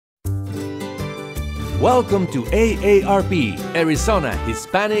Welcome to AARP, Arizona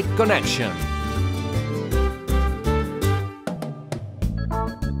Hispanic Connection.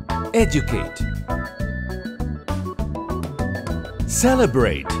 Educate.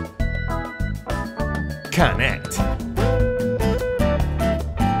 Celebrate. Connect.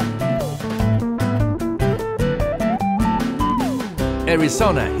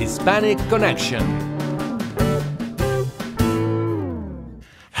 Arizona Hispanic Connection.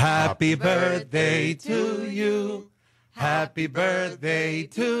 Happy birthday to you. Happy birthday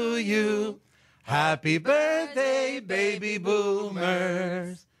to you. Happy birthday, baby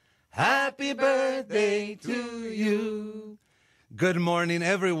boomers. Happy birthday to you. Good morning,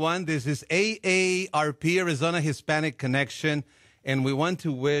 everyone. This is AARP, Arizona Hispanic Connection, and we want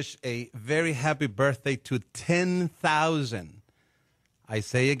to wish a very happy birthday to 10,000. I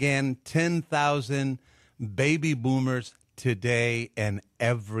say again, 10,000 baby boomers today and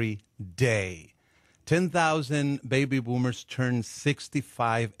every day. 10,000 baby boomers turn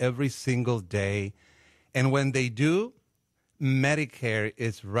 65 every single day. And when they do, Medicare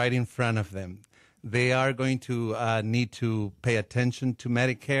is right in front of them. They are going to need to pay attention to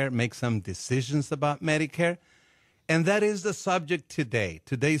Medicare, make some decisions about Medicare. And that is the subject today.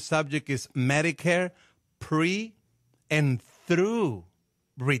 Today's subject is Medicare pre and through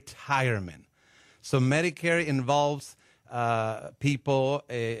retirement. So Medicare involves people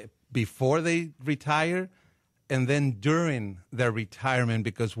before they retire and then during their retirement,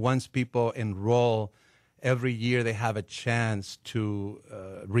 because once people enroll every year, they have a chance to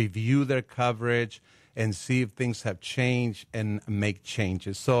review their coverage and see if things have changed and make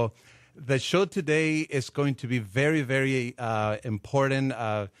changes. So the show today is going to be very, very important.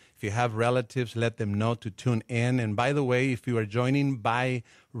 If you have relatives, let them know to tune in. And by the way, if you are joining by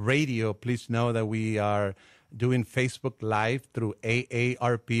radio, please know that we are doing Facebook Live through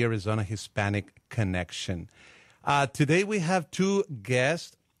AARP, Arizona Hispanic Connection. Today we have two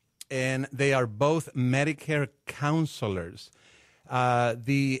guests, and they are both Medicare counselors.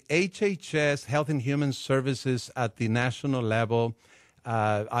 The HHS, Health and Human Services at the national level,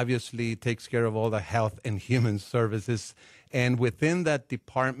 obviously takes care of all the health and human services. And within that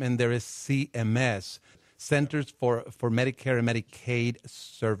department, there is CMS, Centers for Medicare and Medicaid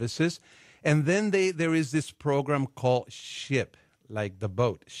Services. And then there is this program called SHIP, like the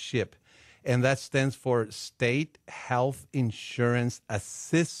boat, SHIP. And that stands for State Health Insurance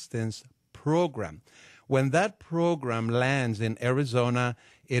Assistance Program. When that program lands in Arizona,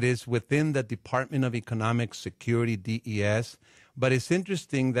 it is within the Department of Economic Security, DES. But it's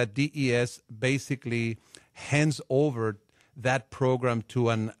interesting that DES basically hands over that program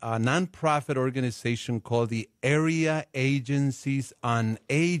to a nonprofit organization called the Area Agencies on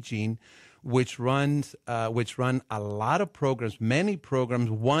Aging, which run a lot of programs, many programs,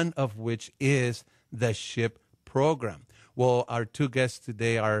 one of which is the SHIP program. Well, our two guests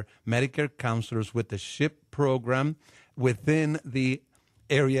today are Medicare counselors with the SHIP program within the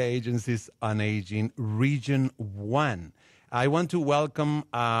Area Agencies on Aging, Region 1. I want to welcome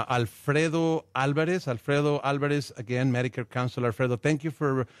Alfredo Alvarez. Alfredo Alvarez, again, Medicare counselor. Alfredo, thank you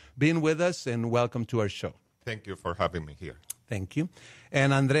for being with us and welcome to our show. Thank you for having me here. Thank you.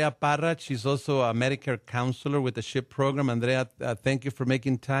 And Andrea Parra, she's also a Medicare counselor with the SHIP program. Andrea, thank you for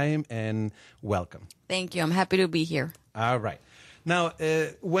making time and welcome. Thank you. I'm happy to be here. All right. Now,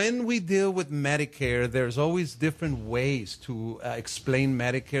 when we deal with Medicare, there's always different ways to explain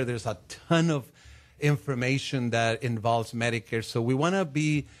Medicare. There's a ton of information that involves Medicare. So we want to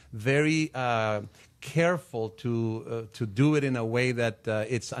be very careful to do it in a way that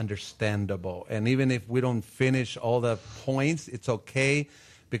it's understandable. And even if we don't finish all the points, it's okay,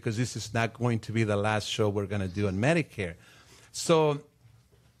 because this is not going to be the last show we're going to do on Medicare. So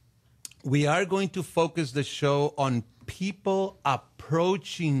we are going to focus the show on people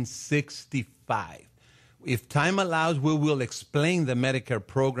approaching 65. If time allows, we will explain the Medicare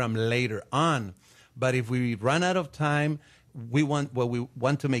program later on. But if we run out of time, what we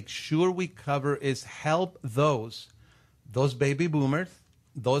want to make sure we cover is help those baby boomers,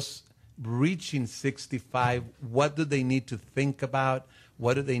 those reaching 65. What do they need to think about?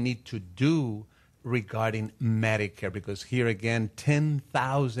 What do they need to do regarding Medicare? Because here again,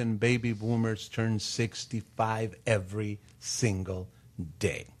 10,000 baby boomers turn 65 every single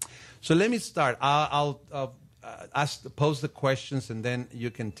day. So let me start. I'll pose the questions, and then you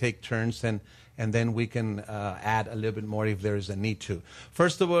can take turns, and then we can add a little bit more if there is a need to.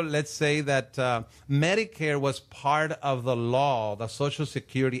 First of all, let's say that Medicare was part of the law, the Social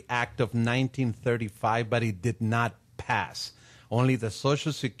Security Act of 1935, but it did not pass. Only the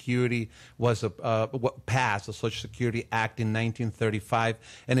Social Security was passed, the Social Security Act in 1935,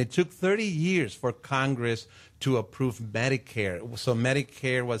 and it took 30 years for Congress to approve Medicare. So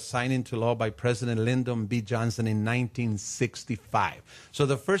Medicare was signed into law by President Lyndon B. Johnson in 1965. So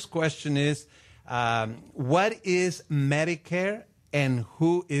the first question is, what is Medicare and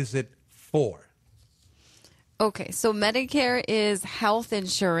who is it for? Okay, so Medicare is health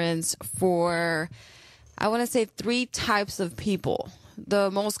insurance for, I want to say, 3 types of people. The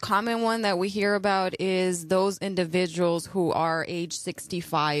most common one that we hear about is those individuals who are age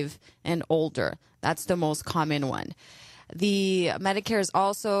 65 and older. That's the most common one. The Medicare is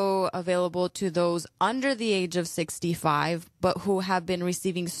also available to those under the age of 65, but who have been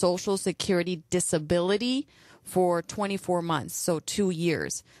receiving Social Security disability for 24 months, so 2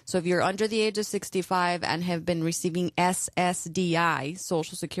 years. So if you're under the age of 65 and have been receiving SSDI,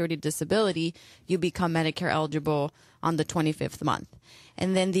 Social Security disability, you become Medicare eligible on the 25th month.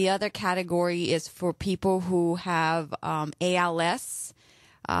 And then the other category is for people who have ALS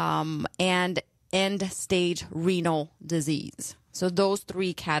and end-stage renal disease. So those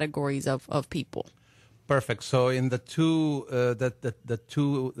 3 categories of people. Perfect. So in the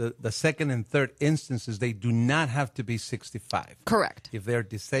second and third instances, they do not have to be 65. Correct. If they're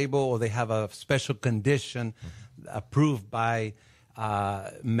disabled or they have a special condition approved by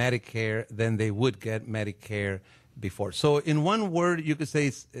Medicare, then they would get Medicare before. So in one word, you could say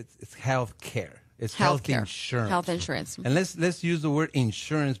it's health care. It's health insurance. Health insurance. And let's use the word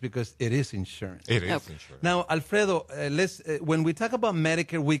insurance because it is insurance. It is insurance. Now, Alfredo, when we talk about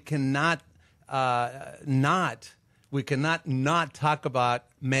Medicare, we cannot not talk about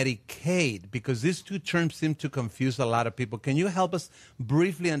Medicaid because these 2 terms seem to confuse a lot of people. Can you help us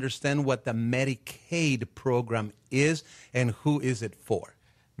briefly understand what the Medicaid program is and who is it for?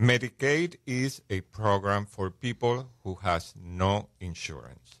 Medicaid is a program for people who has no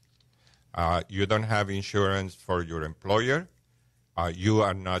insurance. You don't have insurance for your employer. You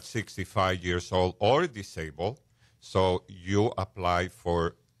are not 65 years old or disabled, so you apply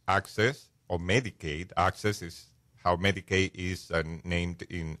for access or Medicaid. Access is how Medicaid is named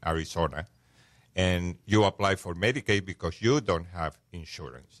in Arizona. And you apply for Medicaid because you don't have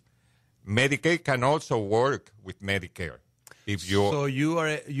insurance. Medicaid can also work with Medicare. So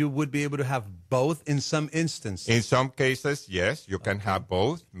you would be able to have both in some instances? In some cases, yes, you can have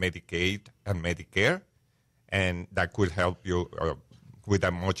both Medicaid and Medicare, and that could help you with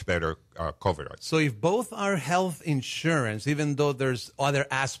a much better coverage. So if both are health insurance, even though there's other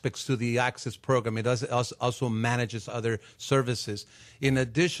aspects to the Access program, it also manages other services. In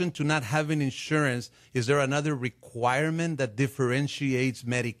addition to not having insurance, is there another requirement that differentiates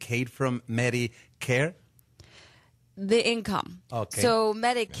Medicaid from Medicare? The income. Okay. So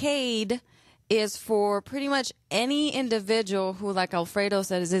Medicaid is for pretty much any individual who, like Alfredo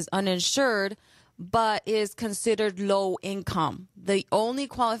says, is uninsured, but is considered low income. The only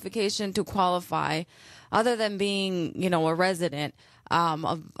qualification to qualify, other than being, a resident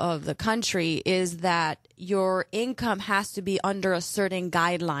of the country, is that your income has to be under a certain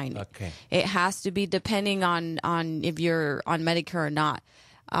guideline. Okay. It has to be depending on if you're on Medicare or not.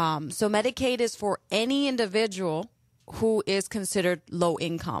 So Medicaid is for any individual who is considered low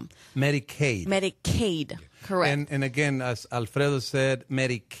income. Medicaid, correct. And again, as Alfredo said,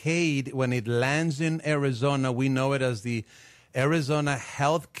 Medicaid, when it lands in Arizona, we know it as the Arizona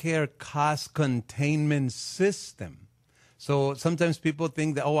Healthcare Cost Containment System. So sometimes people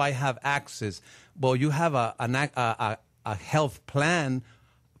think that, I have access. Well, you have a health plan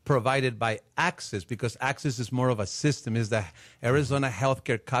provided by Access, because Access is more of a system, is the Arizona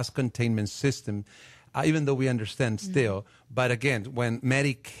Healthcare Cost Containment System. Even though we understand still. But again, when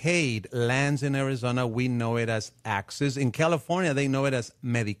Medicaid lands in Arizona, we know it as Access. In California, they know it as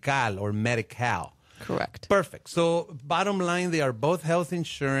Medical or Medi-Cal. Correct. Perfect. So bottom line, they are both health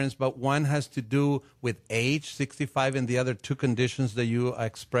insurance, but one has to do with age, 65, and the other 2 conditions that you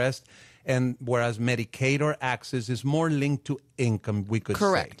expressed. And whereas Medicaid or Access is more linked to income, we could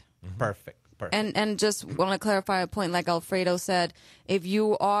Correct. say. Perfect. And just want to clarify a point, like Alfredo said, if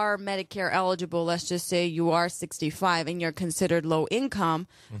you are Medicare eligible, let's just say you are 65 and you're considered low income,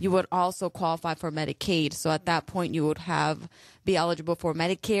 you would also qualify for Medicaid. So at that point, you would be eligible for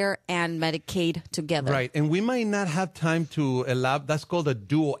Medicare and Medicaid together. Right. And we might not have time to elaborate. That's called the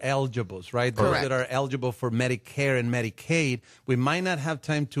dual eligibles, right? Those Correct. that are eligible for Medicare and Medicaid. We might not have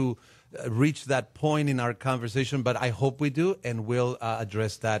time to reach that point in our conversation, but I hope we do, and we'll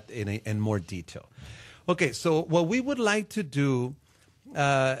address that in more detail. Okay, so what we would like to do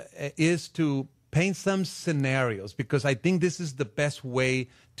is to paint some scenarios, because I think this is the best way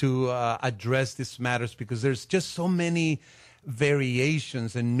to address these matters, because there's just so many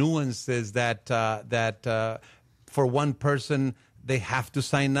variations and nuances that for one person they have to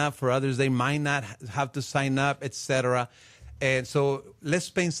sign up, for others they might not have to sign up, etc. And so let's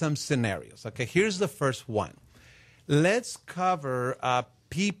paint some scenarios. Okay, here's the first one. Let's cover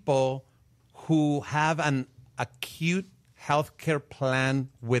people who have an acute healthcare plan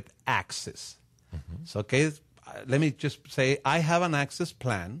with access. Mm-hmm. So, okay, let me just say I have an access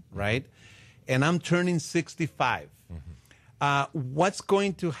plan, right? And I'm turning 65. Mm-hmm. What's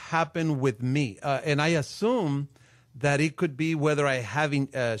going to happen with me? And I assume that it could be whether I having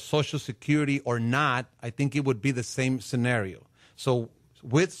Social Security or not. I think it would be the same scenario. So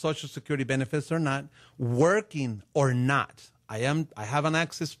with Social Security benefits or not, working or not, I have an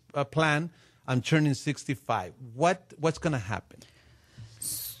access plan. I'm turning 65. What's going to happen?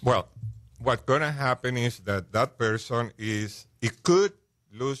 Well, what's going to happen is that person it could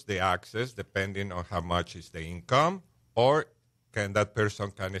lose the access depending on how much is the income, or that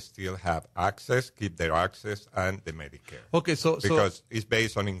person can still have access, keep their access, and the Medicare. Okay, because it's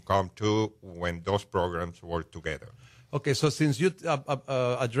based on income too when those programs work together. Okay, so since you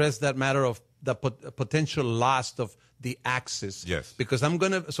addressed that matter of the potential loss of the access, yes, because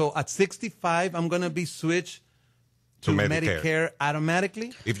so at 65, I'm gonna be switched to Medicare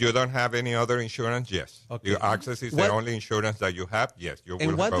automatically. If you don't have any other insurance, yes. Okay. Your access is the only insurance that you have. Yes, you will.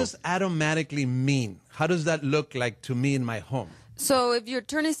 And what does automatically mean? How does that look like to me in my home? So if you're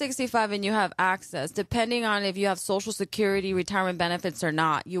turning 65 and you have access, depending on if you have Social Security, retirement benefits or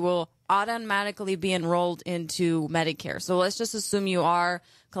not, you will automatically be enrolled into Medicare. So let's just assume you are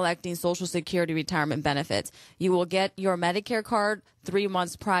collecting Social Security retirement benefits. You will get your Medicare card 3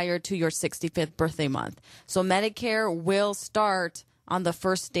 months prior to your 65th birthday month. So Medicare will start on the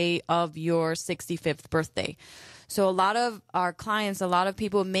first day of your 65th birthday. So a lot of our clients, a lot of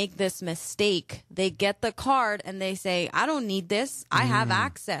people make this mistake. They get the card and they say, I don't need this. I have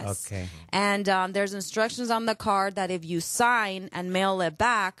access. Okay. And there's instructions on the card that if you sign and mail it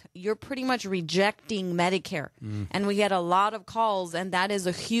back, you're pretty much rejecting Medicare. And we get a lot of calls, and that is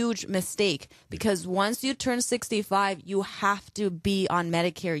a huge mistake because once you turn 65, you have to be on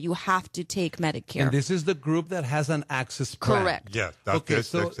Medicare. You have to take Medicare. And this is the group that has an access plan. Correct. Yes. That's okay,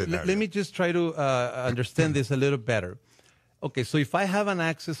 so let me just try to understand this a little better. Okay, so if I have an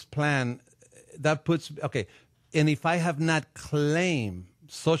access plan, that puts, okay, and if I have not claimed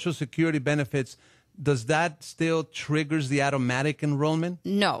Social Security benefits, does that still triggers the automatic enrollment?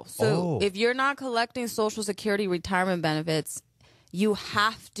 No. So if you're not collecting Social Security retirement benefits, you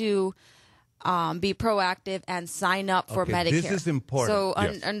have to be proactive and sign up for Medicare. This is important. So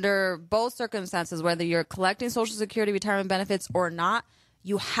under both circumstances, whether you're collecting Social Security retirement benefits or not,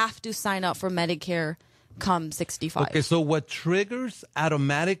 you have to sign up for Medicare come 65. Okay, so what triggers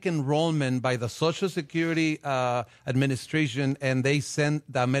automatic enrollment by the Social Security Administration and they send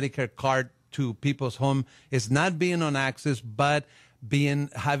the Medicare card to people's home is not being on access, but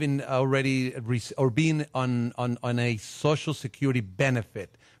having already or being on a Social Security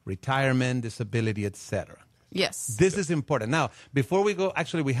benefit, retirement, disability, etc. Yes. This is important. Now, before we go,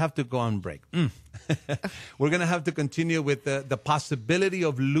 actually, we have to go on break. We're going to have to continue with the possibility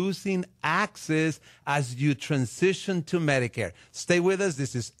of losing access as you transition to Medicare. Stay with us.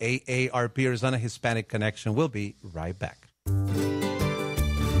 This is AARP, Arizona Hispanic Connection. We'll be right back.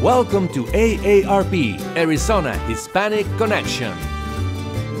 Welcome to AARP, Arizona Hispanic Connection.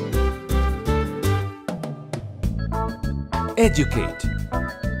 Educate.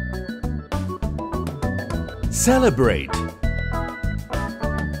 Celebrate.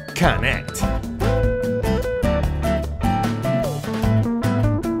 Connect.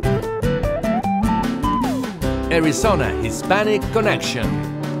 Arizona Hispanic Connection.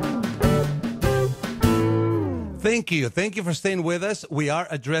 Thank you. Thank you for staying with us. We are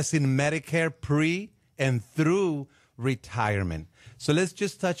addressing Medicare pre and through retirement. So let's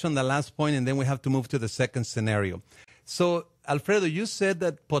just touch on the last point, and then we have to move to the second scenario. So, Alfredo, you said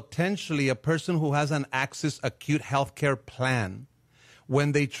that potentially a person who has an Access acute health care plan,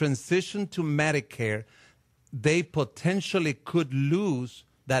 when they transition to Medicare, they potentially could lose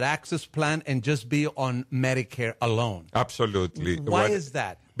that Access plan and just be on Medicare alone. Absolutely. Why is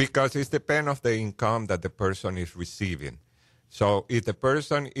that? Because it depends on the income that the person is receiving. So if the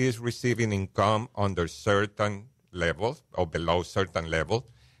person is receiving income under certain levels or below certain level,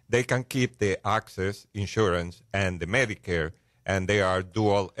 they can keep the Access insurance and the Medicare, and they are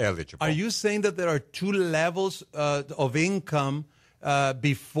dual eligible. Are you saying that there are two levels of income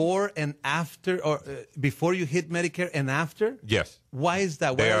before and after, or before you hit Medicare and after? Yes. Why is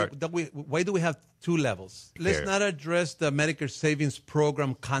that? Why do we have two levels? Let's not address the Medicare Savings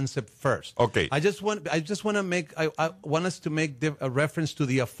Program concept first. Okay. I want us to make a reference to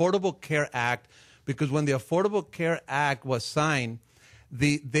the Affordable Care Act, because when the Affordable Care Act was signed,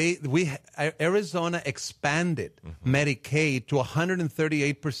 Arizona expanded Medicaid to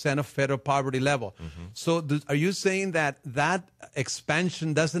 138% of federal poverty level. So are you saying that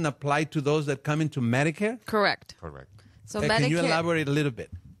expansion doesn't apply to those that come into Medicare? Correct. So Can you elaborate a little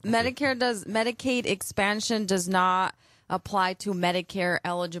bit? Medicaid expansion does not apply to Medicare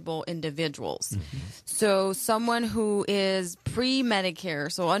eligible individuals. So someone who is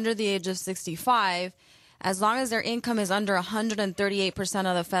pre-Medicare, so under the age of 65, as long as their income is under 138%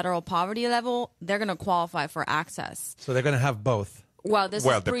 of the federal poverty level, they're going to qualify for access. So they're going to have both. Well, this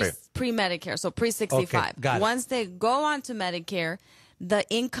is pre-Medicare, so pre-65. Okay, got it. Once they go on to Medicare, the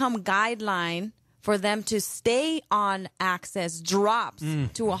income guideline for them to stay on access drops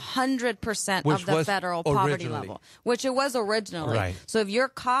to 100% of the federal poverty level, which it was originally. Right. So if you're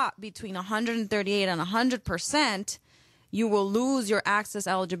caught between 138 and 100%, you will lose your access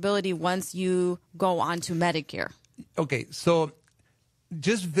eligibility once you go on to Medicare. Okay, so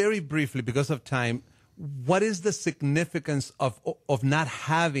just very briefly, because of time, what is the significance of not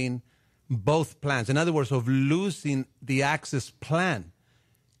having both plans? In other words, of losing the access plan?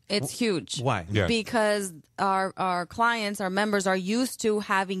 It's huge. Why? Yeah. Because our clients, our members, are used to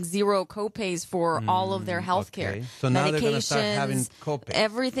having zero copays for all of their health care. Okay. So now they're going to start having copays.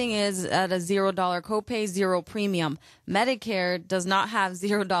 Everything is at a $0 copay, zero premium. Medicare does not have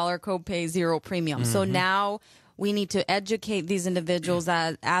 $0 copay, zero premium. So now we need to educate these individuals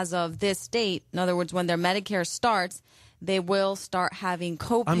that as of this date, in other words, when their Medicare starts, they will start having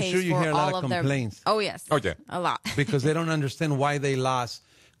copays I'm sure you for hear a lot all of complaints. Oh, yes. Oh, yeah. A lot. Because they don't understand why they lost.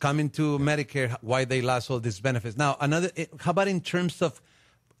 Coming to Medicare, why they lost all these benefits. Now, how about in terms of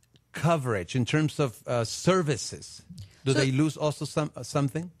coverage, in terms of services? Do they lose also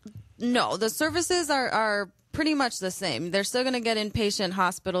something? No, the services are pretty much the same. They're still going to get inpatient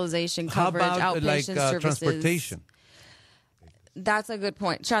hospitalization coverage, how about outpatient services. Transportation? That's a good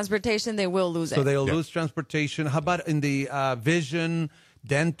point. Transportation, they will lose it. So they'll lose transportation. How about in the vision,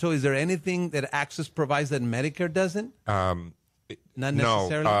 dental? Is there anything that Access provides that Medicare doesn't? Not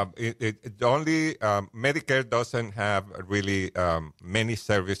necessarily? No, Medicare doesn't have really many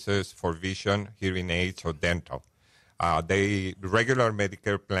services for vision, hearing aids, or dental. Regular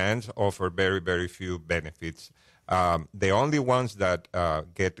Medicare plans offer very, very few benefits. The only ones that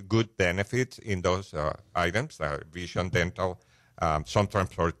get good benefits in those items are vision, dental, some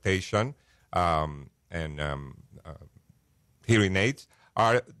transportation, and hearing aids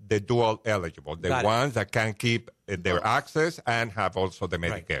are the dual eligible, the ones that can keep their access and have also the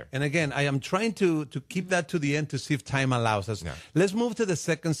Medicare. Right. And again, I am trying to keep that to the end to see if time allows us. Yeah. Let's move to the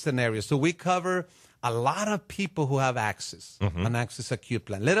second scenario. So we cover a lot of people who have access, an access acute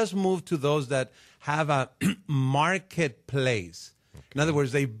plan. Let us move to those that have a marketplace. Okay. In other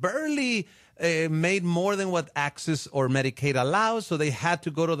words, they barely made more than what Access or Medicaid allows, so they had to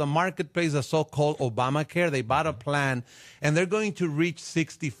go to the marketplace, the so-called Obamacare. They bought a plan, and they're going to reach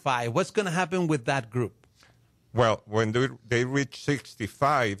 65. What's going to happen with that group? Well, when they reach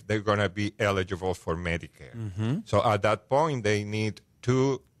 65, they're going to be eligible for Medicare. So at that point, they need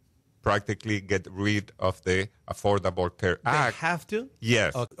to practically get rid of the Affordable Care Act. They have to?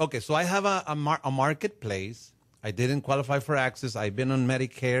 Yes. Okay, so I have a marketplace. I didn't qualify for Access. I've been on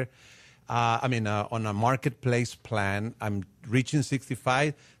Medicare. On a marketplace plan. I'm reaching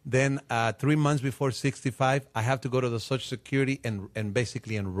 65. Then 3 months before 65, I have to go to the Social Security and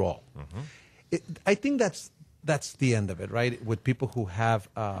basically enroll. I think that's the end of it, right? With people who have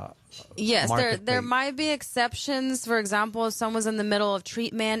yes, there might be exceptions. For example, if someone's in the middle of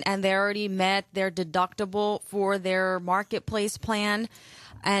treatment and they already met their deductible for their marketplace plan,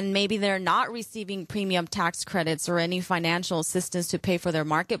 and maybe they're not receiving premium tax credits or any financial assistance to pay for their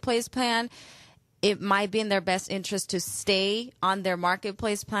marketplace plan, it might be in their best interest to stay on their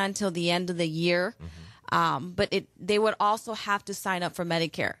marketplace plan till the end of the year. But they would also have to sign up for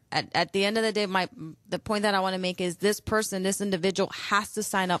Medicare. At the end of the day, the point that I want to make is this individual has to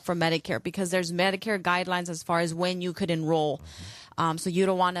sign up for Medicare because there's Medicare guidelines as far as when you could enroll. So you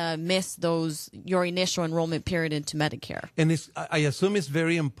don't want to miss your initial enrollment period into Medicare. And I assume it's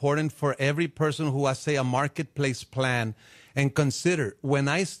very important for every person who has, say, a marketplace plan and consider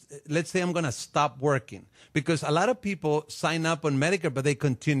let's say I'm going to stop working, because a lot of people sign up on Medicare, but they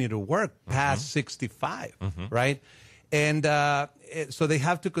continue to work past 65, right? And so they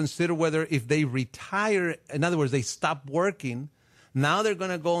have to consider whether if they retire, in other words, they stop working, Now they're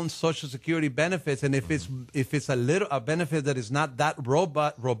going to go on Social Security benefits, and if it's a benefit that is not that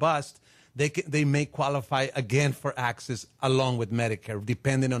robust, they may qualify again for access along with Medicare,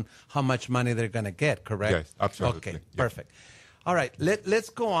 depending on how much money they're going to get. Correct? Yes, absolutely. Okay, Yes. perfect. All right, let's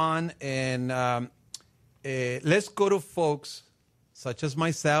go on and let's go to folks such as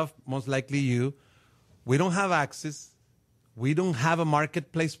myself, most likely you. We don't have access. We don't have a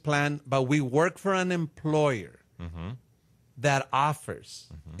marketplace plan, but we work for an employer that offers,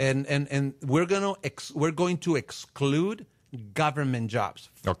 and we're going to exclude government jobs.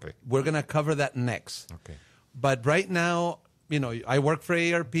 Okay. We're going to cover that next. Okay. But right now, I work for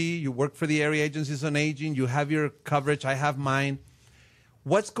ARP. You work for the Area Agencies on Aging. You have your coverage. I have mine.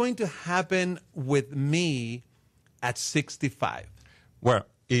 What's going to happen with me at 65? Well,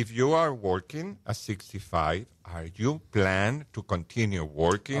 if you are working at 65, you plan to continue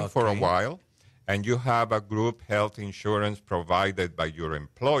working for a Okay. while, and you have a group health insurance provided by your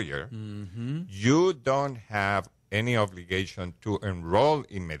employer, you don't have any obligation to enroll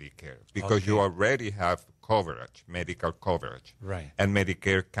in Medicare because you already have coverage, medical coverage. Right. And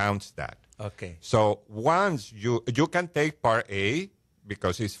Medicare counts that. Okay. So once you can take Part A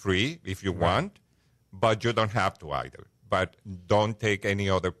because it's free if you want, but you don't have to either. But don't take any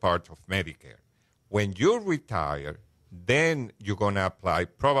other part of Medicare. When you retire, then you're going to apply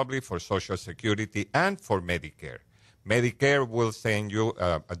probably for Social Security and for Medicare. Medicare will send you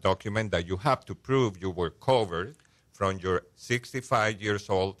a document that you have to prove you were covered from your 65 years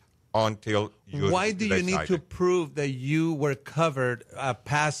old until you Why do you need to decided. prove that you were covered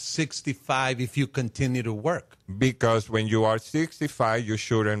past 65 if you continue to work? Because when you are 65, you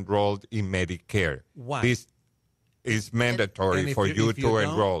should enroll in Medicare. Why? This is mandatory And if for you- you if you to don't?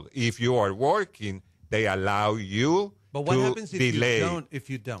 enroll. If you are working, they allow you But what to happens if delay. you don't? If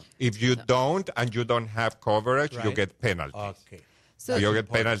you don't, If you don't and you don't have coverage, you Right. get penalties. okay. So, You get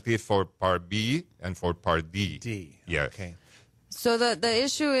penalties for Part B and for Part D. D. Yes. Okay. so the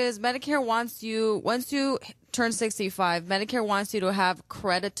issue is Medicare wants you, once you turn 65, Medicare wants you to have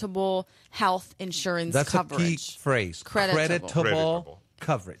creditable health insurance That's coverage. a key phrase. Creditable. Creditable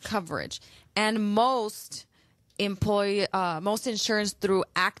coverage. Coverage. And most insurance through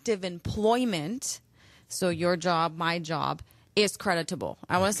active employment, so your job, my job, is creditable.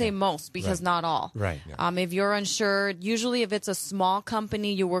 I want to say most because not all. Right. If you're insured, usually if it's a small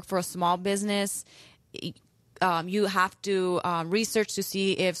company, you work for a small business, you have to research to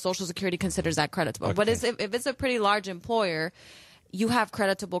see if Social Security considers that creditable. But if it's a pretty large employer, you have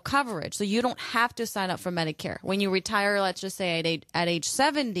creditable coverage. So you don't have to sign up for Medicare. When you retire, let's just say at age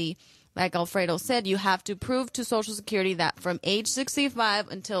 70, like Alfredo said, you have to prove to Social Security that from age 65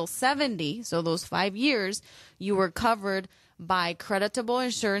 until 70, so those 5 years, you were covered by creditable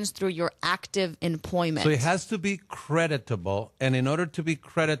insurance through your active employment. So it has to be creditable, and in order to be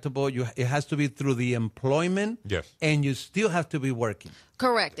creditable, it has to be through the employment. Yes. And you still have to be working.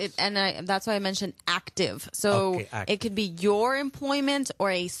 Correct. That's why I mentioned active. So Okay, active. it could be your employment or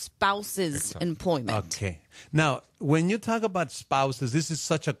a spouse's employment. Okay. Now, when you talk about spouses, this is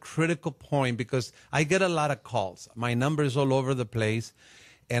such a critical point because I get a lot of calls. My number is all over the place,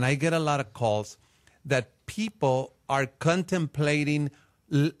 and I get a lot of calls that people are contemplating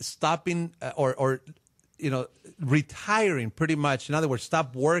stopping or retiring pretty much. In other words,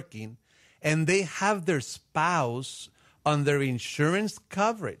 stop working, and they have their spouse on their insurance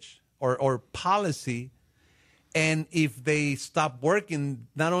coverage or policy. And if they stop working,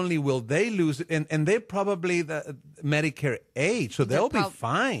 not only will they lose it, and they're probably the Medicare age, so they'll be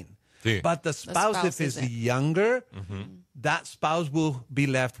fine. Sí. But the spouse, if is isn't. younger, that spouse will be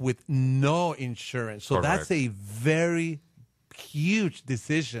left with no insurance. So Correct. that's a very huge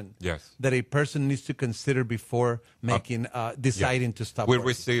decision Yes. that a person needs to consider before making deciding to stop We working.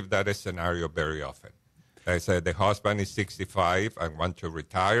 receive that scenario very often. They say the husband is 65 and want to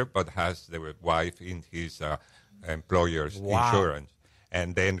retire, but has the wife in his employer's insurance,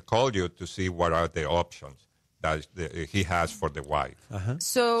 and then call you to see what are the options that he has for the wife.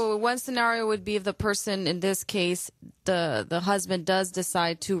 So one scenario would be if the person, in this case, the husband does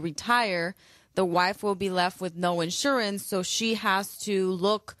decide to retire, the wife will be left with no insurance, so she has to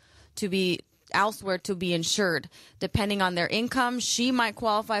look to be elsewhere to be insured. Depending on their income, she might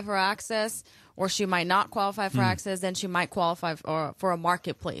qualify for access, or she might not qualify for access, then she might qualify for a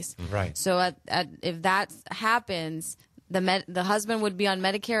marketplace. Right. So if that happens, the husband would be on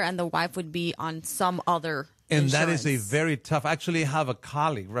Medicare and the wife would be on some other And insurance. that is a very tough. Actually, I have a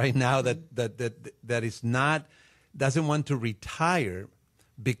colleague right now that is not doesn't want to retire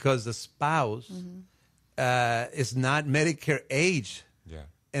because the spouse is not Medicare age. Yeah.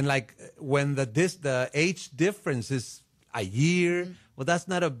 And like when the age difference is a year. Well, that's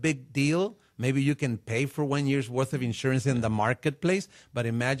not a big deal. Maybe you can pay for 1 year's worth of insurance in the marketplace, but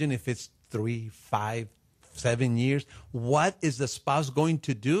imagine if it's 3, 5, 7 years. What is the spouse going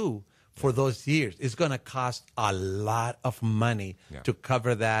to do for those years? It's going to cost a lot of money to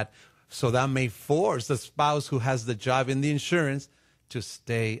cover that. So that may force the spouse who has the job in the insurance to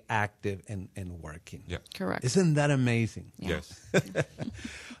stay active and working. Yeah. Correct. Isn't that amazing? Yeah. Yes.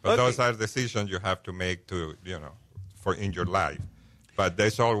 But those are decisions you have to make to, for in your life. But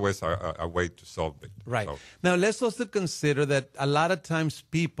there's always a way to solve it. Right. So, Now, let's also consider that a lot of times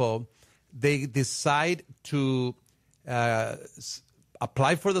people, they decide to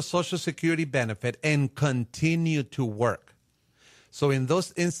apply for the Social Security benefit and continue to work. So in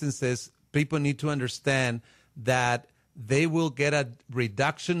those instances, people need to understand that they will get a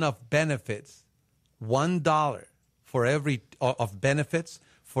reduction of benefits, $1 for every of benefits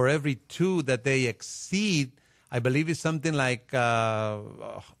for every 2 that they exceed. I believe it's something like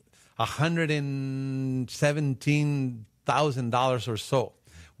 $117,000 or so.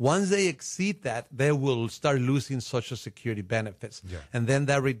 Once they exceed that, they will start losing Social Security benefits. Yeah. And then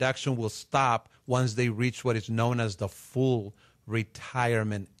that reduction will stop once they reach what is known as the full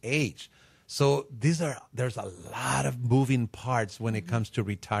retirement age. So there's a lot of moving parts when it comes to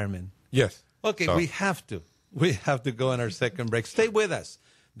retirement. yes. Okay, So- we have to go on our second break. Stay with us.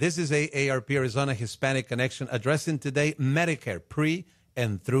 This is AARP Arizona Hispanic Connection addressing today Medicare pre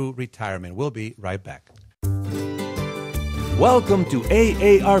and through retirement. We'll be right back. Welcome to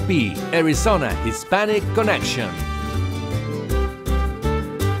AARP, Arizona Hispanic Connection.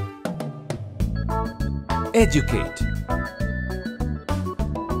 Educate.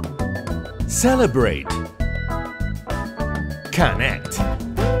 Celebrate. Connect.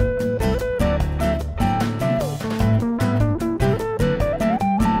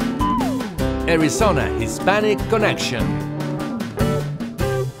 Arizona Hispanic Connection.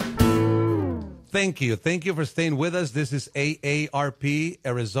 Thank you. Thank you for staying with us. This is AARP,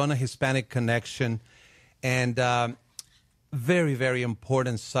 Arizona Hispanic Connection. And very, very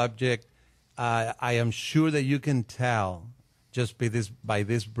important subject. I am sure that you can tell just by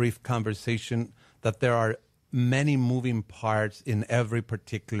this brief conversation that there are many moving parts in every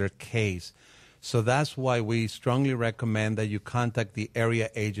particular case. So that's why we strongly recommend that you contact the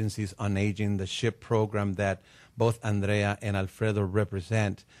area agencies on aging, the SHIP program that both Andrea and Alfredo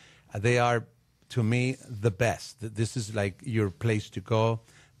represent. They are, to me, the best. This is like your place to go.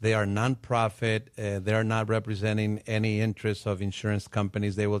 They are nonprofit. They are not representing any interests of insurance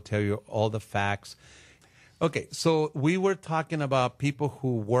companies. They will tell you all the facts. Okay, so we were talking about people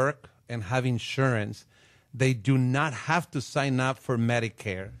who work and have insurance. They do not have to sign up for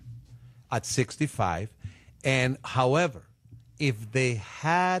Medicare at 65. And however, if they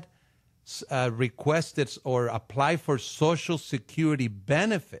had requested or applied for Social Security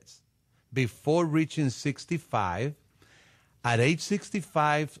benefits before reaching 65, at age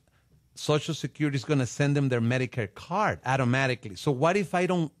 65, Social Security is going to send them their Medicare card automatically. So what if I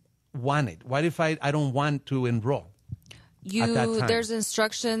don't want it? What if I don't want to enroll? There's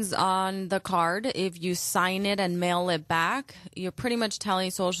instructions on the card. If you sign it and mail it back, you're pretty much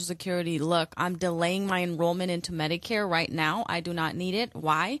telling Social Security, look, I'm delaying my enrollment into Medicare right now. I do not need it.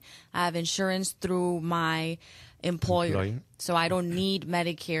 Why? I have insurance through my employer. So I don't need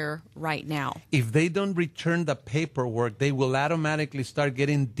Medicare right now. If they don't return the paperwork, they will automatically start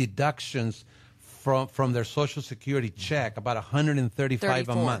getting deductions from their Social Security check, about $135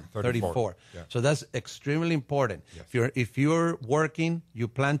 a month. 34. Yeah. So that's extremely important. Yes. If you're working, you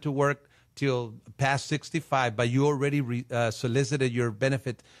plan to work till past 65, but you already solicited your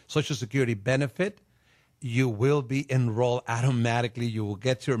benefit, Social Security benefit, you will be enrolled automatically. You will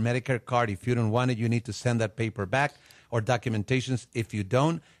get your Medicare card. If you don't want it, you need to send that paper back or documentations. If you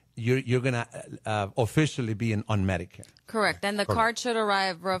don't, you're going to officially be on Medicare. Correct. And the card should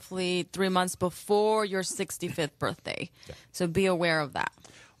arrive roughly 3 months before your 65th birthday. Yeah. So be aware of that.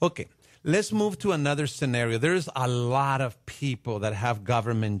 Okay. Let's move to another scenario. There's a lot of people that have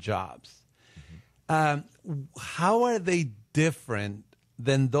government jobs. Mm-hmm. How are they different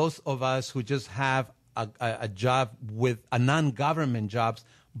than those of us who just have a job with a non-government jobs,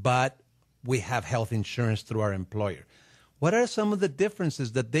 but we have health insurance through our employer? What are some of the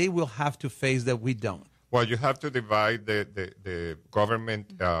differences that they will have to face that we don't? Well, you have to divide the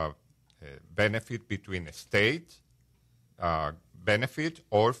government benefit between state benefit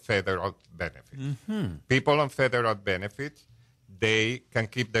or federal benefit. Mm-hmm. People on federal benefits, they can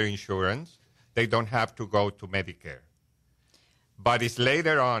keep their insurance. They don't have to go to Medicare. But it's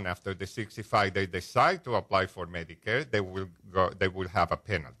later on, after the 65, they decide to apply for Medicare, they will have a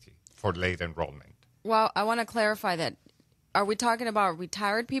penalty for late enrollment. Well, I want to clarify that Are we talking about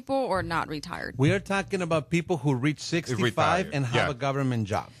retired people or not retired? We are talking about people who reach 65 Retired, and have yeah. a government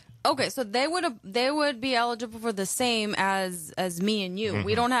job. Okay, so they would be eligible for the same as me and you.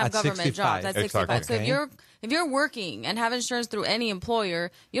 We don't have At government 65. jobs at 65. Exactly. So if you're working and have insurance through any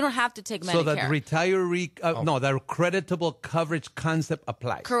employer, you don't have to take Medicare. So that retiree, no, that creditable coverage concept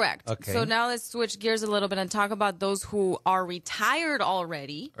applies. Correct. Okay. So now let's switch gears a little bit and talk about those who are retired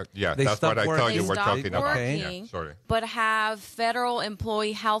already. Yeah, They that's what I stopped thought working. you were Stop talking about. working, Yeah, sorry. but have federal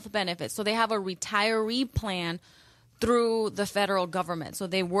employee health benefits. So they have a retiree plan through the federal government. So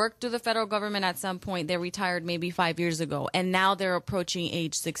they worked through the federal government at some point. They retired maybe 5 years ago, and now they're approaching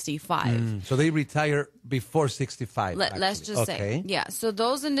age 65. So they retire before 65. Let's just say. Yeah. So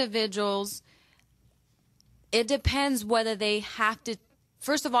those individuals, it depends whether they have to.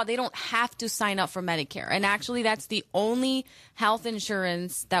 First of all, they don't have to sign up for Medicare. And actually, that's the only health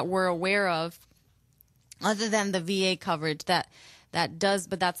insurance that we're aware of, other than the VA coverage, that does,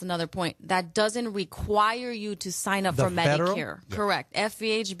 but that's another point, that doesn't require you to sign up The for federal? Medicare. Correct.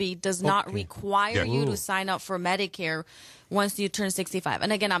 FEHB does not require Yeah. you to sign up for Medicare once you turn 65.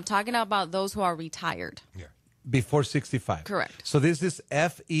 And again, I'm talking about those who are retired. Yeah. Before 65. Correct. So this is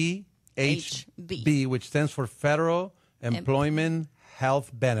FEHB, which stands for Federal Employment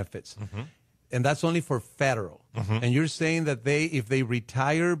Health Benefits. And that's only for federal. And you're saying that if they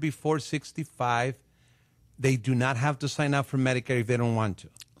retire before 65, they do not have to sign up for Medicare if they don't want to.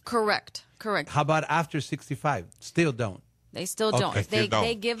 Correct. How about after 65? Still don't. They still don't. Okay. Still don't.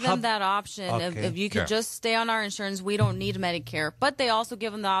 They give them that option. Okay. If you could Yeah. just stay on our insurance, we don't need Medicare. But they also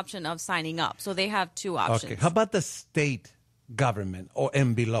give them the option of signing up. So they have two options. Okay. How about the state government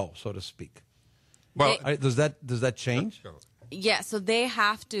and below, so to speak? Well, Does that change? Yeah, so they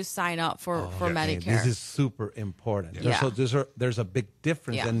have to sign up for Okay, Medicare. This is super important. Yeah. So there's a big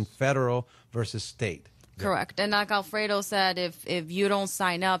difference Yeah. in federal versus state. Correct. And like Alfredo said, if you don't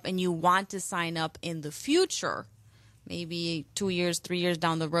sign up and you want to sign up in the future, maybe 2 years, 3 years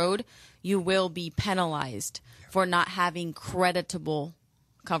down the road, you will be penalized for not having creditable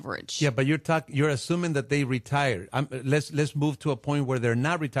coverage. Yeah, but you're assuming that they retired. Let's move to a point where they're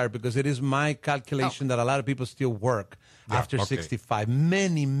not retired, because it is my calculation that a lot of people still work after okay. 65.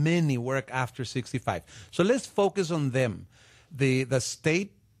 Many work after 65. So let's focus on them. The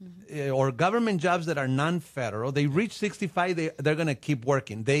state or government jobs that are non-federal, they reach 65, they're going to keep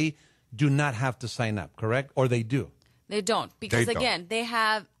working. They do not have to sign up, correct? Or they do? They don't, because They don't. again, they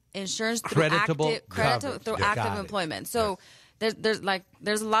have insurance through Creditable active coverage. Yeah. Got active it. employment. So there's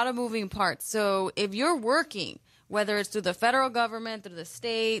a lot of moving parts. So if you're working, whether it's through the federal government, through the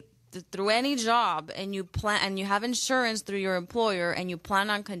state, through any job, and you have insurance through your employer, and you plan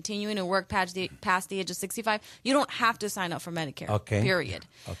on continuing to work past the age of 65, you don't have to sign up for Medicare. Okay. Period.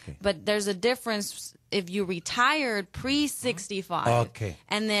 Okay. But there's a difference if you retired pre-65. Okay.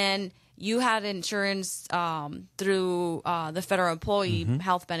 And then you had insurance through the federal employee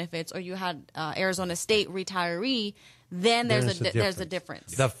health benefits, or you had Arizona State retiree, then there's a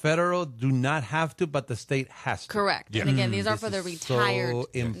difference. The federal do not have to, but the state has to. Correct. Yeah. And again, these are This for the is retired so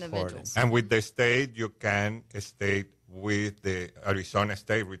individuals. and with the state, you can stay with the Arizona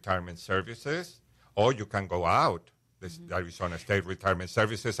State Retirement Services, or you can go out the Arizona State Retirement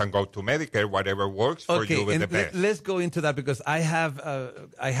Services and go to Medicare, whatever works for you with and the best. let's go into that, because I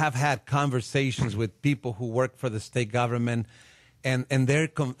have had conversations with people who work for the state government, and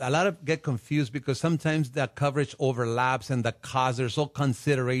a lot of get confused because sometimes the coverage overlaps and the cost. There's all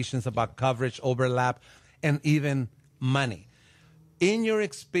considerations about coverage overlap and even money. In your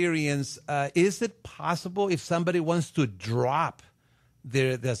experience, is it possible if somebody wants to drop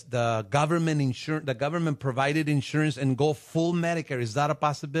the government insurance, the government provided insurance, and go full Medicare? Is that a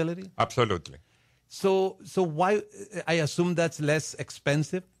possibility? Absolutely. So why? I assume that's less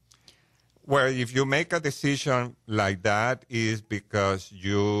expensive. Well, if you make a decision like that, is because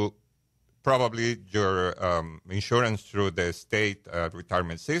you probably your insurance through the state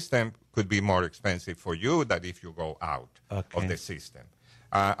retirement system could be more expensive for you than if you go out of the system.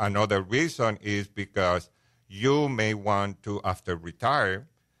 Another reason is because you may want to, after you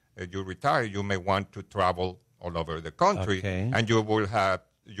may want to travel all over the country, and you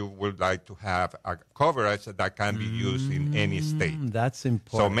would like to have a coverage that can be used in any state. That's So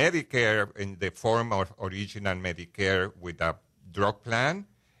important. Medicare, in the form of original Medicare with a drug plan,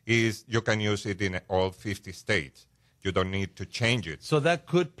 is you can use it in all 50 states. You don't need to change it. So that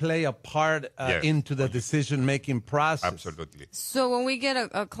could play a part Yes. into the decision-making process. Absolutely. So when we get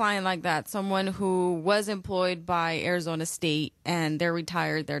a client like that, someone who was employed by Arizona State and they're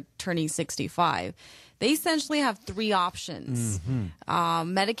retired, they're turning 65, they essentially have three options.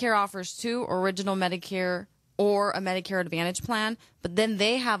 Medicare offers two: original Medicare or a Medicare Advantage plan. But then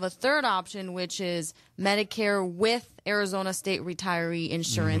they have a third option, which is Medicare with Arizona State Retiree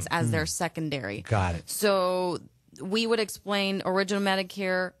Insurance as their secondary. Got it. So we would explain original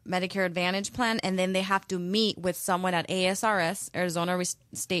Medicare, Medicare Advantage plan, and then they have to meet with someone at ASRS, Arizona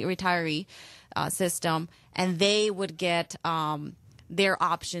State Retiree System, and they would get their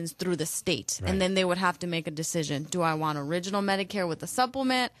options through the state. Right. And then they would have to make a decision. Do I want original Medicare with a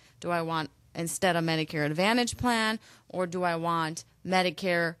supplement? Do I want instead a Medicare Advantage plan? Or do I want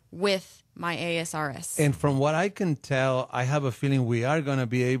Medicare with my ASRS? And from what I can tell, I have a feeling we are going to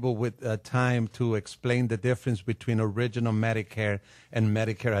be able with time to explain the difference between original Medicare and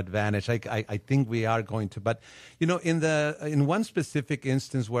Medicare Advantage. I think we are going to. But, you know, in one specific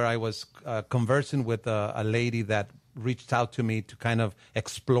instance where I was conversing with a lady that reached out to me to kind of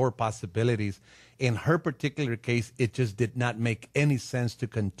explore possibilities. In her particular case, it just did not make any sense to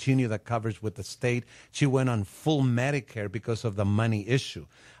continue the coverage with the state. She went on full Medicare because of the money issue.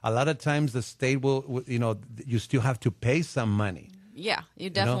 A lot of times the state will, you know, you still have to pay some money. Yeah, you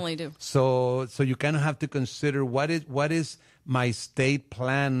definitely do. So you kind of have to consider what is my state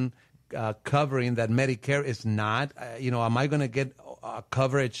plan covering that Medicare is not. Am I going to get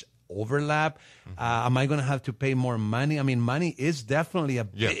coverage overlap? Am I going to have to pay more money? I mean, money is definitely a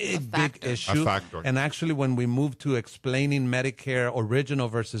big issue. A factor. And actually, when we move to explaining Medicare original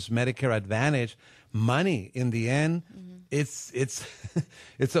versus Medicare Advantage, money in the end, it's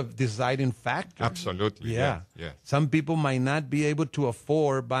it's a deciding factor. Absolutely. Yeah. Some people might not be able to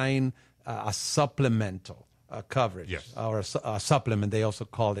afford buying a supplemental coverage or a supplement, they also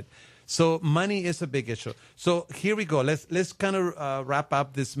call it. So money is a big issue. So here we go. Let's kind of wrap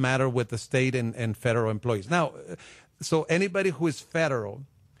up this matter with the state and federal employees. Now, so anybody who is federal,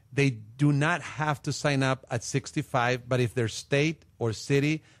 they do not have to sign up at 65, but if they're state or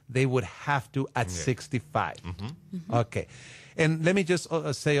city, they would have to at 65. Okay. And let me just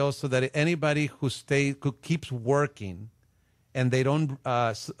say also that anybody who keeps working and they don't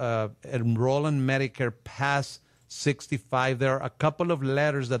enroll in Medicare past 65, there are a couple of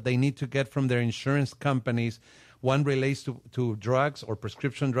letters that they need to get from their insurance companies. One relates to drugs or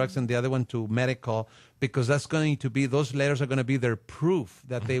prescription drugs, and the other one to medical, because those letters are going to be their proof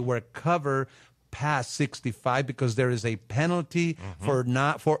that they were covered past 65, because there is a penalty for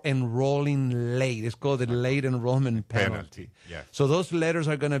enrolling late. It's called the late enrollment penalty. Yes. So those letters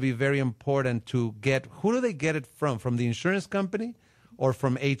are going to be very important to get. Who do they get it from? From the insurance company or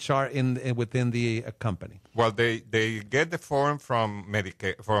from HR within the company? Well, they get the form from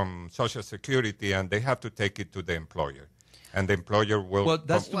Medicaid, from Social Security, and they have to take it to the employer. And the employer will... Well,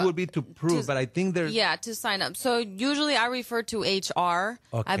 that would be to prove, but I think there's... Yeah, to sign up. So usually I refer to HR,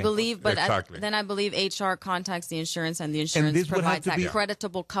 I believe, but then I believe HR contacts the insurance, and the insurance provides that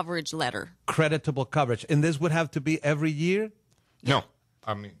creditable coverage letter. Creditable coverage. And this would have to be every year? No.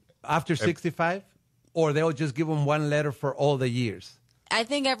 I mean... After 65? Or they'll just give them one letter for all the years? I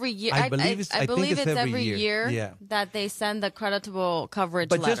think every year. I believe it's every year that they send the creditable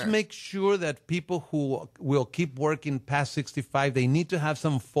coverage letter. But just make sure that people who will keep working past 65, they need to have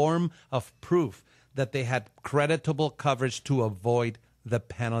some form of proof that they had creditable coverage to avoid the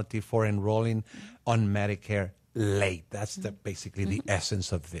penalty for enrolling on Medicare late. That's basically the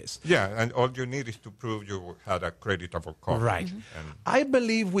essence of this. Yeah, and all you need is to prove you had a creditable coverage. Right. I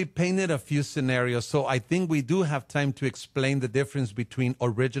believe we painted a few scenarios, so I think we do have time to explain the difference between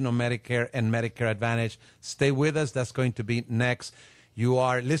original Medicare and Medicare Advantage. Stay with us. That's going to be next. You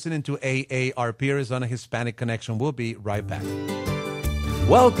are listening to AARP, Arizona Hispanic Connection. We'll be right back.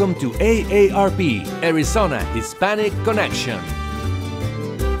 Welcome to AARP, Arizona Hispanic Connection.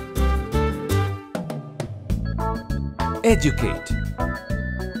 Educate.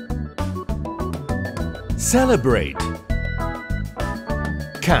 Celebrate.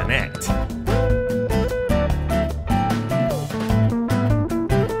 Connect.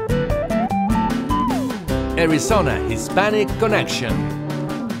 Arizona Hispanic Connection.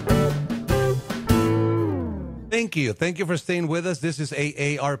 Thank you. Thank you for staying with us. This is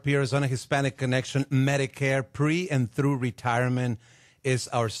AARP, Arizona Hispanic Connection. Medicare, pre and through retirement is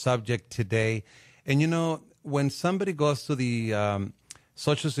our subject today. And you know, when somebody goes to the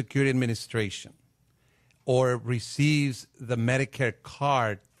Social Security Administration or receives the Medicare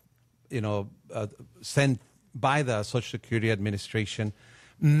card, sent by the Social Security Administration,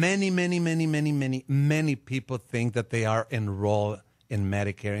 many people think that they are enrolled in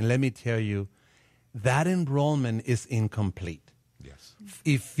Medicare. And let me tell you, that enrollment is incomplete. Yes.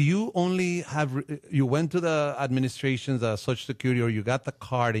 If you only you went to the administration, the Social Security, or you got the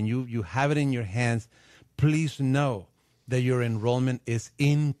card and you have it in your hands, please know that your enrollment is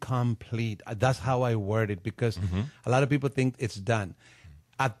incomplete. That's how I word it, because a lot of people think it's done.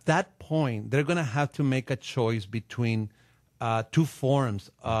 At that point, they're going to have to make a choice between two forms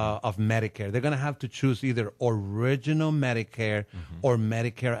of Medicare. They're going to have to choose either original Medicare or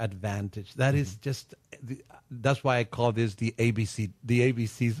Medicare Advantage. That is just, that's why I call this the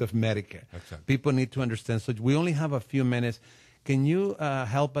ABCs of Medicare. Exactly. People need to understand. So we only have a few minutes. Can you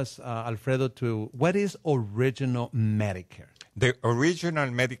help us, Alfredo, to what is original Medicare? The original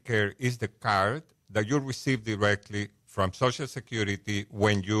Medicare is the card that you receive directly from Social Security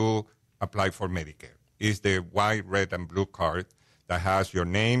when you apply for Medicare. It's the white, red, and blue card that has your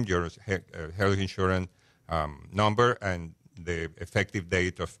name, your health insurance number, and the effective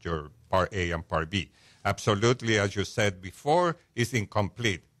date of your Part A and Part B. Absolutely, as you said before, is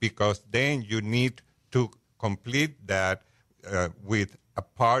incomplete, because then you need to complete that with a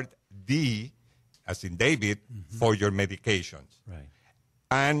Part D, as in David, for your medications. Right.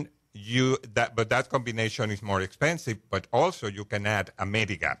 And but that combination is more expensive, but also you can add a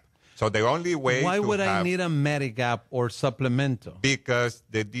Medigap. So the only way Why would I need a Medigap or supplemental? Because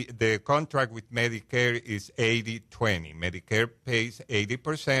the contract with Medicare is 80-20. Medicare pays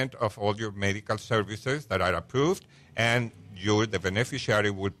 80% of all your medical services that are approved, and you, the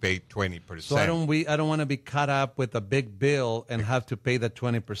beneficiary, would pay 20%. So I don't want to be caught up with a big bill and have to pay the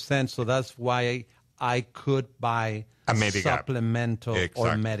 20%. So that's why I could buy a Medigap. Supplemental Exactly.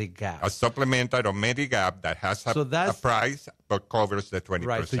 or Medigap. A supplemental or Medigap that has a price but covers the 20%.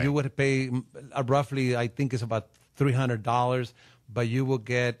 Right, so you would pay roughly, I think it's about $300, but you will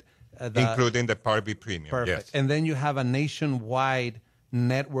get... including the Part B premium, perfect. Yes. And then you have a nationwide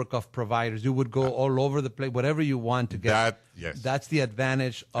network of providers. You would go all over the place, whatever you want to get. That, yes. That's the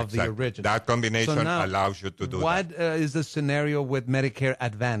advantage of the original. That combination allows you to do what that. What is the scenario with Medicare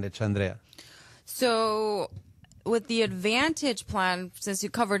Advantage, Andrea? So with the Advantage plan, since you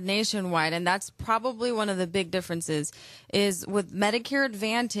covered nationwide, and that's probably one of the big differences, is with Medicare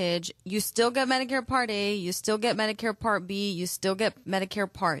Advantage, you still get Medicare Part A, you still get Medicare Part B, you still get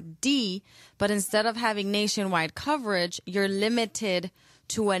Medicare Part D, but instead of having nationwide coverage, you're limited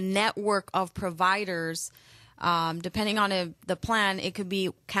to a network of providers. Depending on the plan, it could be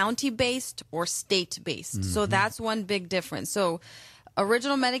county-based or state-based. So that's one big difference. So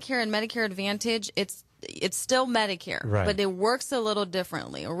original Medicare and Medicare Advantage, it's still Medicare, right, but it works a little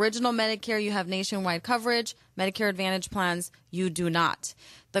differently. Original Medicare, you have nationwide coverage. Medicare Advantage plans, you do not.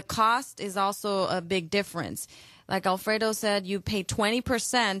 The cost is also a big difference. Like Alfredo said, you pay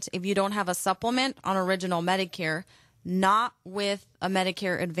 20% if you don't have a supplement on original Medicare, not with a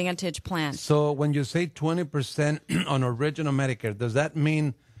Medicare Advantage plan. So when you say 20% on original Medicare, does that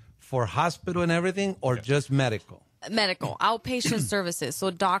mean for hospital and everything, or just medical? Medical, outpatient services,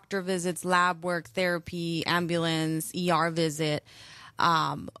 so doctor visits, lab work, therapy, ambulance, ER visit.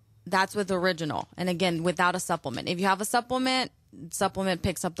 That's with original, and again, without a supplement. If you have a supplement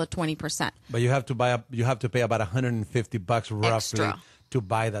picks up the 20%. But you have to pay about $150 roughly extra to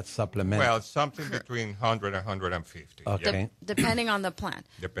buy that supplement. Well, something between 100 and 150. Okay. Yes. Depending on the plan.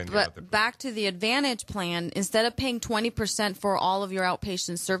 But back to the Advantage plan, instead of paying 20% for all of your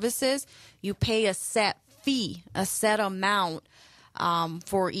outpatient services, you pay a set fee, a set amount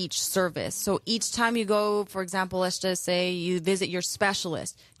for each service. So each time you go, for example, let's just say you visit your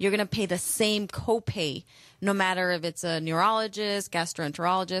specialist, you're going to pay the same copay, no matter if it's a neurologist,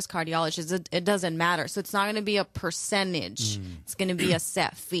 gastroenterologist, cardiologist, it doesn't matter. So it's not going to be a percentage. It's going to be a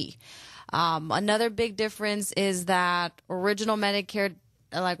set fee. Another big difference is that original Medicare,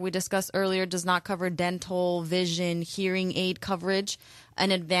 like we discussed earlier, does not cover dental, vision, hearing aid coverage.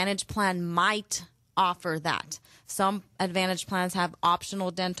 An Advantage plan might offer that. Some Advantage plans have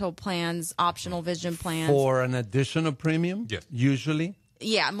optional dental plans, optional vision plans. For an additional premium? Yes. Usually?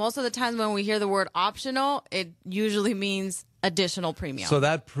 Yeah, most of the time when we hear the word optional, it usually means additional premium. So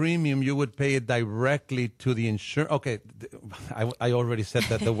that premium, you would pay it directly to the insurance. Okay, I already said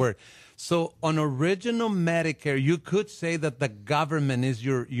that the word. So on original Medicare, you could say that the government is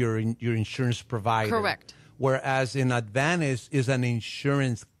your insurance provider. Correct. Whereas in Advantage is an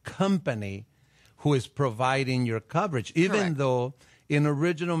insurance company who is providing your coverage. Even though in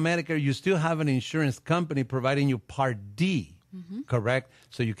original Medicare, you still have an insurance company providing you Part D, correct?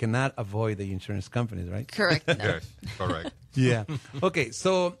 So you cannot avoid the insurance companies, right? Correct. No. Yes, correct. Yeah. Okay,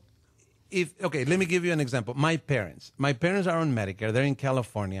 so let me give you an example. My parents are on Medicare. They're in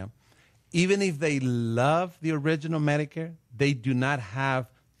California. Even if they love the original Medicare, they do not have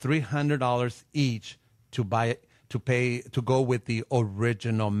 $300 each to go with the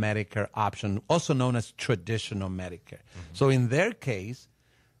original Medicare option, also known as traditional Medicare. So in their case,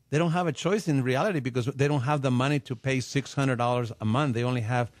 they don't have a choice in reality because they don't have the money to pay $600 a month. They only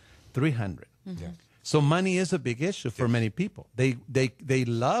have $300. Yeah. So money is a big issue for many people. They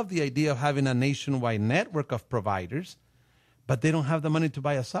love the idea of having a nationwide network of providers, but they don't have the money to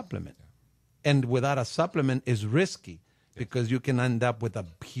buy a supplement. Yeah. And without a supplement is risky because you can end up with a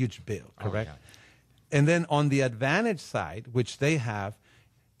huge bill, correct? Oh, yeah. And then on the Advantage side, which they have,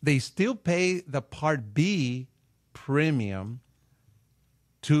 they still pay the Part B premium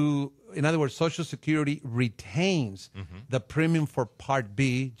to, in other words, Social Security retains the premium for Part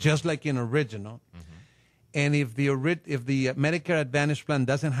B, just like in original. And if the Medicare Advantage plan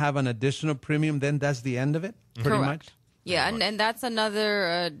doesn't have an additional premium, then that's the end of it, pretty much? Yeah, and that's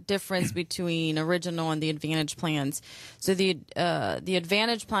another difference between original and the Advantage plans. So the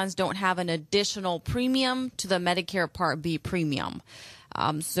Advantage plans don't have an additional premium to the Medicare Part B premium.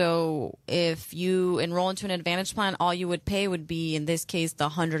 So if you enroll into an Advantage plan, all you would pay would be, in this case, the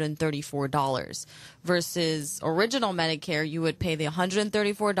 $134. Versus original Medicare, you would pay the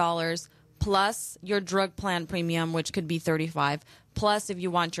 $134 plus your drug plan premium, which could be $35, plus if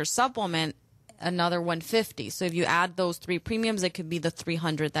you want your supplement, another $150. So if you add those three premiums, it could be the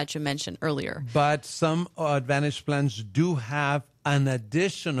 $300 that you mentioned earlier. But some Advantage plans do have an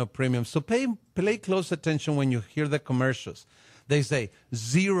additional premium. So pay close attention when you hear the commercials. They say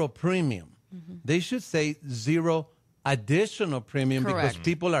 0 premium. They should say 0 additional premium because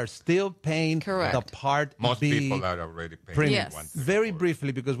people are still paying the Part Most B. people are already paying. Premium. Yes. Very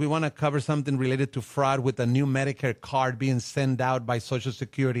briefly, because we want to cover something related to fraud with a new Medicare card being sent out by Social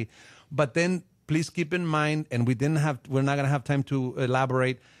Security. But then please keep in mind, and we're not going to have time to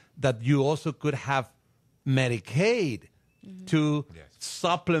elaborate, that you also could have Medicaid to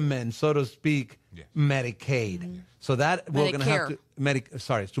supplement, so to speak, Medicaid. So that we're going to have to to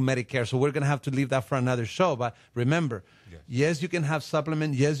Medicare. So we're going to have to leave that for another show. But remember, yes, you can have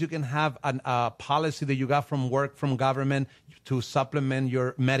supplement. Yes, you can have a policy that you got from work, from government to supplement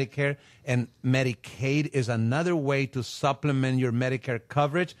your Medicare. And Medicaid is another way to supplement your Medicare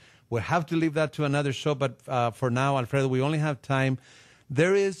coverage. We'll have to leave that to another show. But for now, Alfredo, we only have time.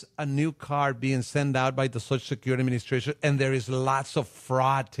 There is a new card being sent out by the Social Security Administration, and there is lots of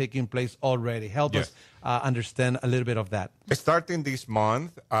fraud taking place already. Help us understand a little bit of that. Starting this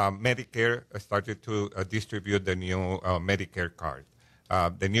month, Medicare started to distribute the new Medicare card.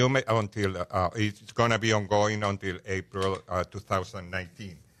 The new it's going to be ongoing until April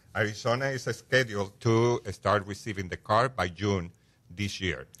 2019. Arizona is scheduled to start receiving the card by June this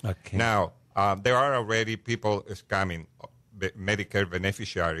year. Okay. Now, there are already people scamming Medicare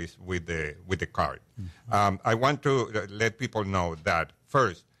beneficiaries with the card. I want to let people know that,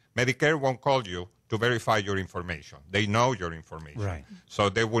 first, Medicare won't call you to verify your information. They know your information. Right. So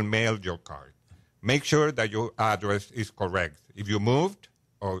they will mail your card. Make sure that your address is correct. If you moved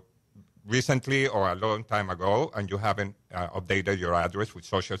or recently or a long time ago and you haven't updated your address with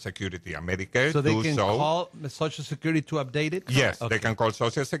Social Security and Medicare, so they can call Social Security to update it? Yes, they can call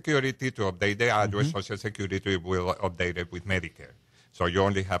Social Security to update the address. Social Security will update it with Medicare. So you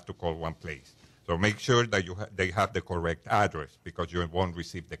only have to call one place. So make sure that they have the correct address because you won't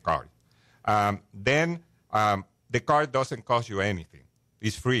receive the card. Then the card doesn't cost you anything.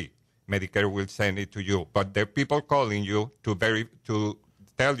 It's free. Medicare will send it to you. But there are people calling you to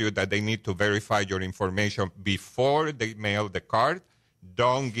tell you that they need to verify your information before they mail the card.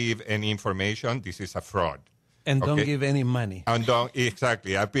 Don't give any information. This is a fraud. And don't give any money. And don't,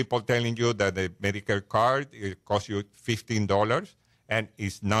 exactly. Are people telling you that the Medicare card costs you $15? And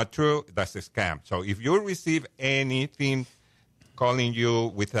it's not true. That's a scam. So if you receive anything calling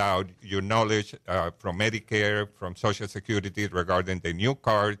you without your knowledge from Medicare, from Social Security regarding the new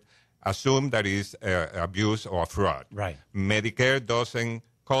card, assume that is abuse or fraud. Right. Medicare doesn't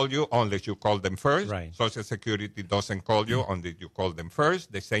call you unless you call them first. Right. Social Security doesn't call you unless you call them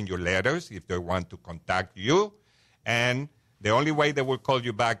first. They send you letters if they want to contact you. And the only way they will call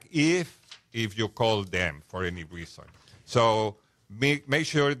you back if you call them for any reason. So make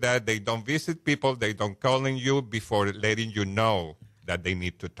sure that they don't visit people, they don't call you before letting you know that they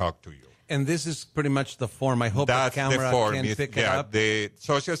need to talk to you. And this is pretty much the form. I hope the camera can pick it up. The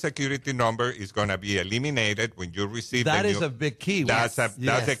Social Security number is going to be eliminated when you receive that is a big key. That's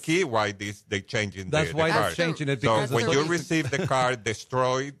a key why they changing that's the why card. they're changing it. So Because when you receive the card,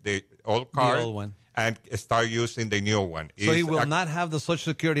 destroy the old card. The old one. And start using the new one. So he will not have the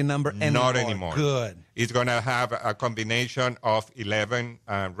Social Security number anymore. Not anymore. Good. It's going to have a combination of 11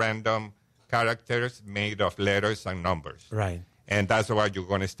 random characters made of letters and numbers. Right. And that's what you're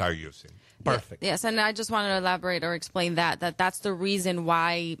going to start using. Perfect. Yes, and I just wanted to elaborate or explain that's the reason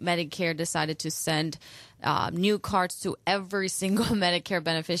why Medicare decided to send new cards to every single Medicare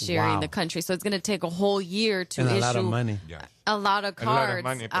beneficiary in the country. So it's going to take a whole year to issue a lot of money. Yeah. A lot of cards. A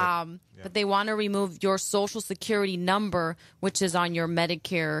lot of money, but they want to remove your Social Security number, which is on your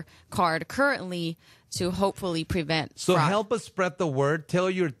Medicare card currently, to hopefully prevent So fraud. help us spread the word. Tell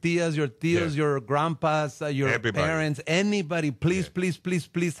your tias, your grandpas, your Everybody. parents, anybody. Please, please, please,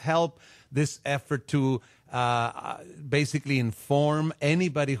 please help this effort to basically inform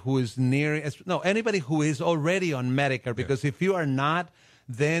anybody who is anybody who is already on Medicare. Because if you are not,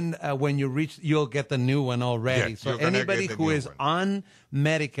 then when you reach, you'll get the new one already. Yes, so you're gonna anybody get the who new is one. on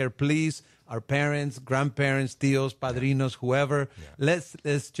Medicare, please, our parents, grandparents, tios, padrinos, whoever, let's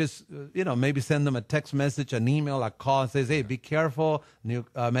just, maybe send them a text message, an email, a call, says, hey, be careful, new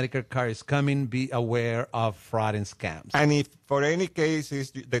Medicare card is coming, be aware of fraud and scams. And if for any case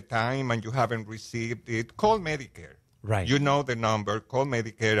is the time and you haven't received it, call Medicare. Right. You know the number, call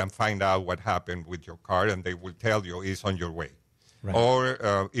Medicare and find out what happened with your card, and they will tell you it's on your way. Right.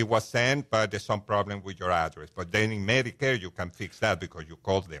 Or it was sent, but there's some problem with your address. But then in Medicare, you can fix that because you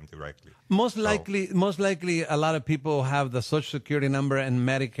called them directly. Most likely, a lot of people have the Social Security number and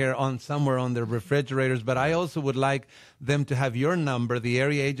Medicare on somewhere on their refrigerators. But I also would like them to have your number. The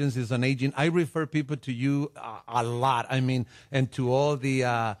area agencies on aging. I refer people to you a lot. I mean, and to all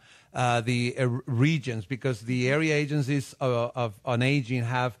the regions, because the area agencies on aging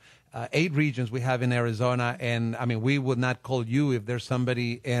have 8 regions we have in Arizona, and I mean, we would not call you if there's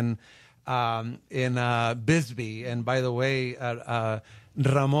somebody in Bisbee. And by the way,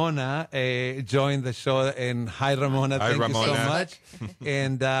 Ramona joined the show, and hi Ramona, Hi, thank Ramona. you so much.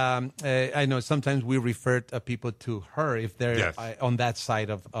 And I know sometimes we refer people to her if they're on that side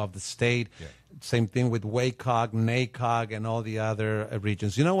of the state. Yeah. Same thing with WACOG, NACOG, and all the other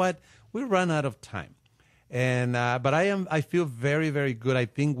regions. You know what? We run out of time. And but I feel very, very good. I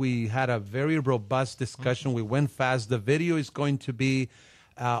think we had a very robust discussion. We went fast. The video is going to be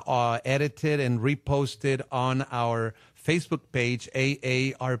edited and reposted on our Facebook page,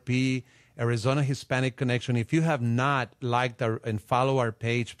 AARP, Arizona Hispanic Connection. If you have not liked and follow our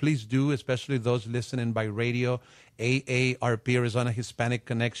page, please do, especially those listening by radio, AARP, Arizona Hispanic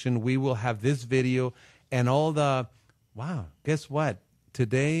Connection. We will have this video and all the, guess what?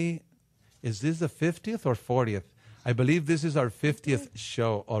 Today, is this the 50th or 40th? I believe this is our 50th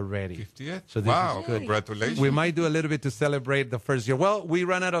show already. 50th? So this is good. Congratulations. We might do a little bit to celebrate the first year. Well, we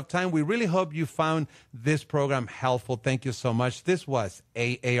ran out of time. We really hope you found this program helpful. Thank you so much. This was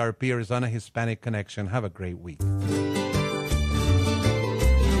AARP, Arizona Hispanic Connection. Have a great week.